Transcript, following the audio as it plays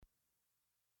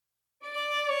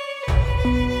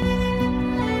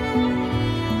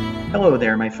Hello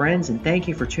there, my friends, and thank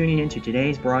you for tuning in to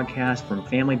today's broadcast from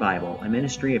Family Bible, a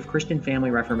ministry of Christian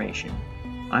Family Reformation.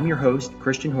 I'm your host,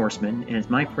 Christian Horseman, and it's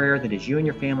my prayer that as you and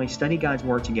your family study God's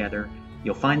Word together,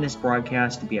 you'll find this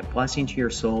broadcast to be a blessing to your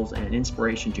souls and an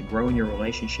inspiration to grow in your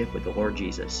relationship with the Lord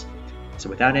Jesus. So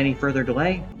without any further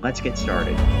delay, let's get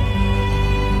started.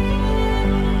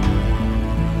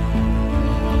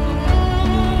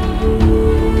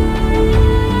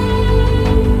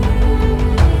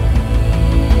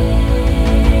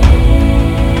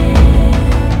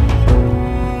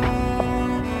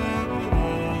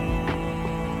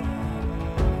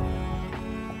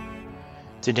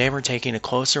 Today we're taking a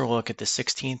closer look at the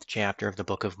 16th chapter of the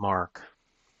book of Mark.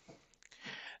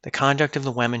 The conduct of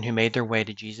the women who made their way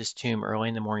to Jesus' tomb early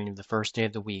in the morning of the first day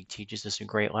of the week teaches us a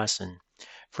great lesson,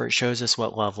 for it shows us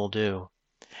what love will do.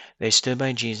 They stood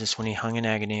by Jesus when he hung in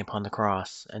agony upon the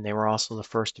cross, and they were also the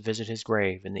first to visit his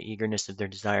grave in the eagerness of their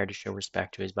desire to show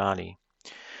respect to his body.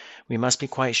 We must be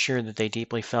quite sure that they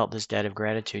deeply felt this debt of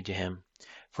gratitude to him,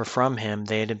 for from him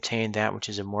they had obtained that which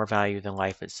is of more value than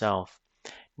life itself,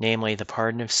 namely the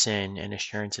pardon of sin and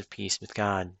assurance of peace with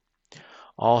God.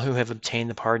 All who have obtained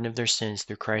the pardon of their sins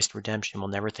through Christ's redemption will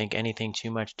never think anything too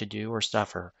much to do or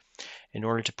suffer in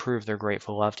order to prove their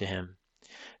grateful love to him.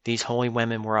 These holy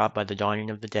women were up by the dawning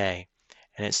of the day,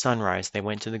 and at sunrise they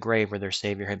went to the grave where their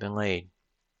Savior had been laid.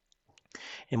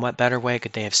 In what better way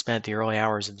could they have spent the early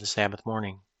hours of the Sabbath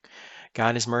morning?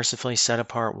 God has mercifully set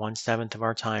apart 1/7 of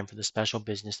our time for the special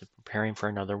business of preparing for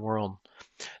another world.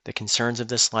 The concerns of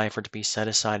this life are to be set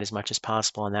aside as much as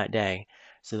possible on that day,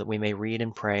 so that we may read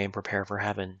and pray and prepare for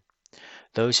heaven.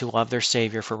 Those who love their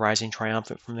Savior for rising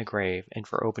triumphant from the grave and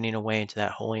for opening a way into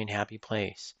that holy and happy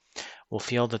place will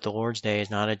feel that the Lord's day is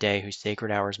not a day whose sacred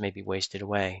hours may be wasted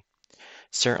away.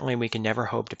 Certainly we can never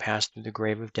hope to pass through the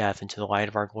grave of death into the light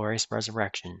of our glorious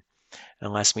resurrection,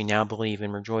 unless we now believe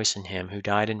and rejoice in him who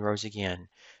died and rose again,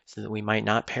 so that we might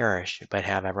not perish but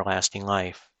have everlasting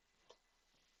life.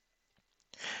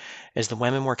 As the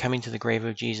women were coming to the grave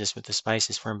of Jesus with the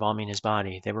spices for embalming his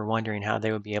body, they were wondering how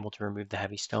they would be able to remove the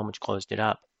heavy stone which closed it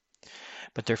up.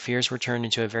 But their fears were turned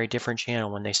into a very different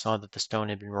channel when they saw that the stone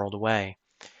had been rolled away,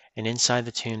 and inside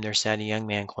the tomb there sat a young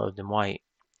man clothed in white.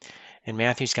 In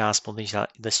Matthew's Gospel,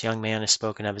 this young man is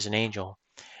spoken of as an angel,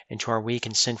 and to our weak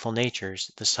and sinful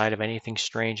natures, the sight of anything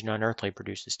strange and unearthly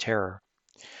produces terror.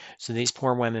 So these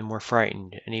poor women were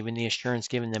frightened, and even the assurance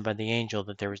given them by the angel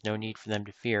that there was no need for them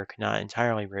to fear could not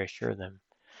entirely reassure them.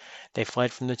 They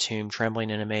fled from the tomb, trembling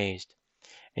and amazed.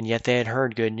 And yet they had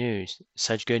heard good news,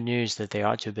 such good news that they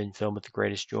ought to have been filled with the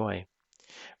greatest joy.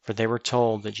 For they were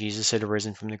told that Jesus had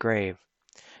arisen from the grave.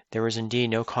 There was indeed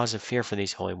no cause of fear for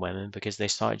these holy women, because they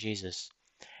sought Jesus.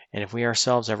 And if we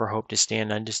ourselves ever hope to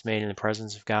stand undismayed in the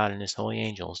presence of God and his holy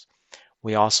angels,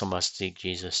 we also must seek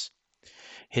Jesus.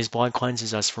 His blood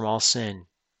cleanses us from all sin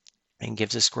and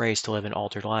gives us grace to live an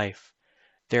altered life.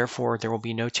 Therefore there will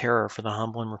be no terror for the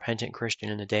humble and repentant Christian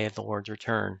in the day of the Lord's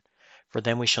return, for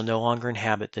then we shall no longer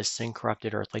inhabit this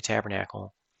sin-corrupted earthly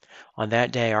tabernacle. On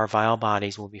that day our vile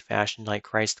bodies will be fashioned like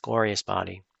Christ's glorious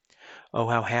body. Oh,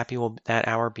 how happy will that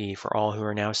hour be for all who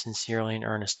are now sincerely and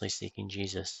earnestly seeking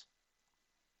Jesus.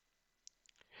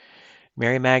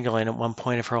 Mary Magdalene at one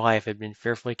point of her life had been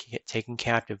fearfully taken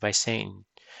captive by Satan,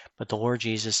 but the Lord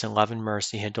Jesus in love and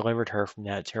mercy had delivered her from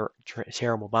that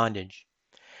terrible bondage.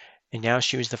 And now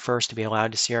she was the first to be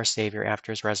allowed to see our Savior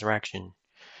after his resurrection.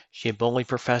 She had boldly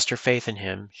professed her faith in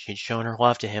him, she had shown her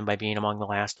love to him by being among the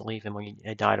last to leave him when he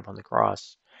had died upon the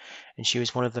cross, and she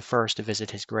was one of the first to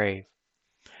visit his grave.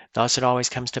 Thus it always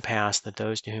comes to pass that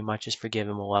those to whom much is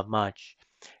forgiven will love much,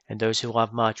 and those who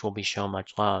love much will be shown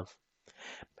much love.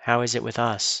 How is it with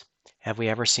us? Have we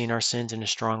ever seen our sins in a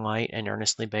strong light and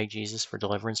earnestly begged Jesus for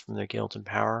deliverance from their guilt and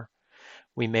power?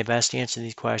 We may best answer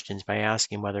these questions by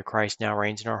asking whether Christ now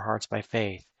reigns in our hearts by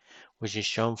faith, which is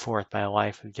shown forth by a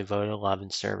life of devoted love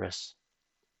and service.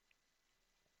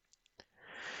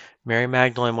 Mary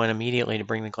Magdalene went immediately to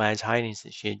bring the glad tidings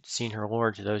that she had seen her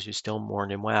Lord to those who still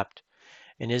mourned and wept.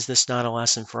 And is this not a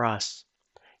lesson for us?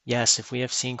 Yes, if we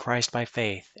have seen Christ by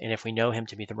faith, and if we know him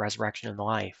to be the resurrection and the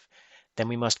life, then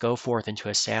we must go forth into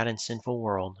a sad and sinful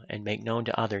world and make known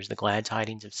to others the glad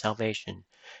tidings of salvation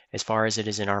as far as it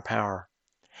is in our power.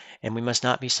 And we must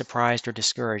not be surprised or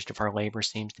discouraged if our labor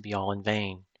seems to be all in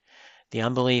vain. The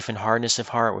unbelief and hardness of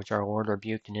heart which our Lord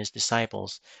rebuked in his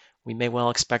disciples, we may well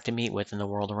expect to meet with in the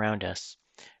world around us.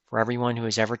 For everyone who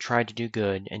has ever tried to do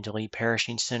good and to lead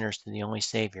perishing sinners to the only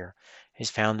Savior has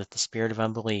found that the spirit of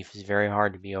unbelief is very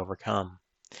hard to be overcome.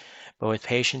 But with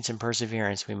patience and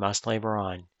perseverance we must labor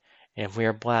on, and if we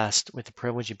are blessed with the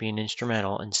privilege of being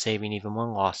instrumental in saving even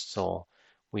one lost soul,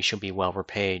 we shall be well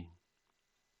repaid.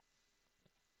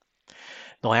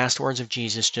 The last words of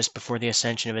Jesus just before the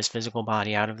ascension of his physical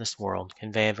body out of this world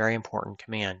convey a very important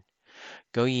command.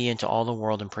 Go ye into all the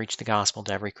world and preach the gospel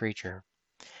to every creature.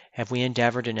 Have we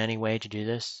endeavored in any way to do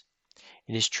this?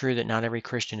 It is true that not every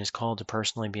Christian is called to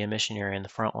personally be a missionary in the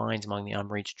front lines among the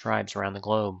unreached tribes around the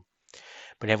globe.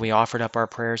 But have we offered up our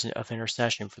prayers of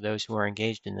intercession for those who are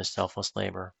engaged in this selfless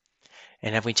labor?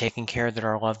 And have we taken care that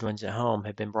our loved ones at home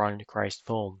have been brought into Christ's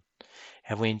fold?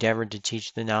 Have we endeavored to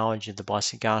teach the knowledge of the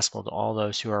blessed gospel to all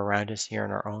those who are around us here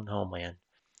in our own homeland,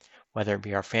 whether it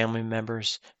be our family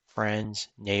members, friends,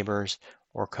 neighbors,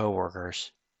 or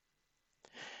co-workers?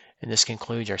 And this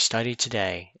concludes our study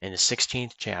today in the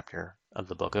 16th chapter of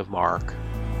the book of Mark.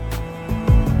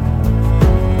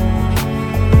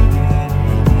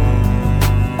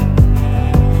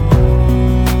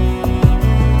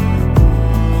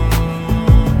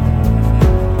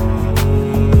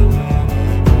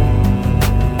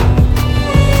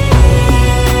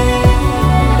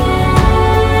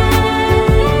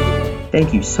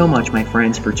 Thank you so much, my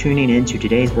friends, for tuning in to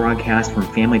today's broadcast from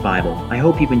Family Bible. I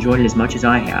hope you've enjoyed it as much as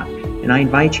I have, and I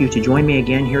invite you to join me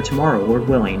again here tomorrow, Lord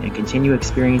willing, and continue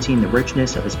experiencing the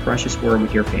richness of His precious Word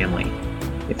with your family.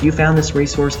 If you found this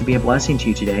resource to be a blessing to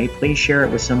you today, please share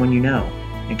it with someone you know,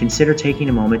 and consider taking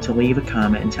a moment to leave a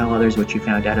comment and tell others what you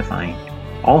found edifying.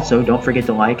 Also, don't forget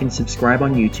to like and subscribe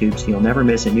on YouTube so you'll never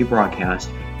miss a new broadcast.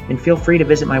 And feel free to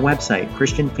visit my website,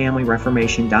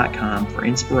 ChristianFamilyReformation.com, for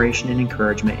inspiration and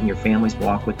encouragement in your family's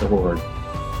walk with the Lord.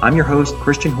 I'm your host,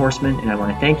 Christian Horseman, and I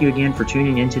want to thank you again for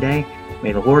tuning in today.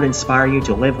 May the Lord inspire you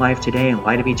to live life today in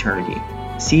light of eternity.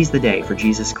 Seize the day for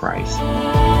Jesus Christ.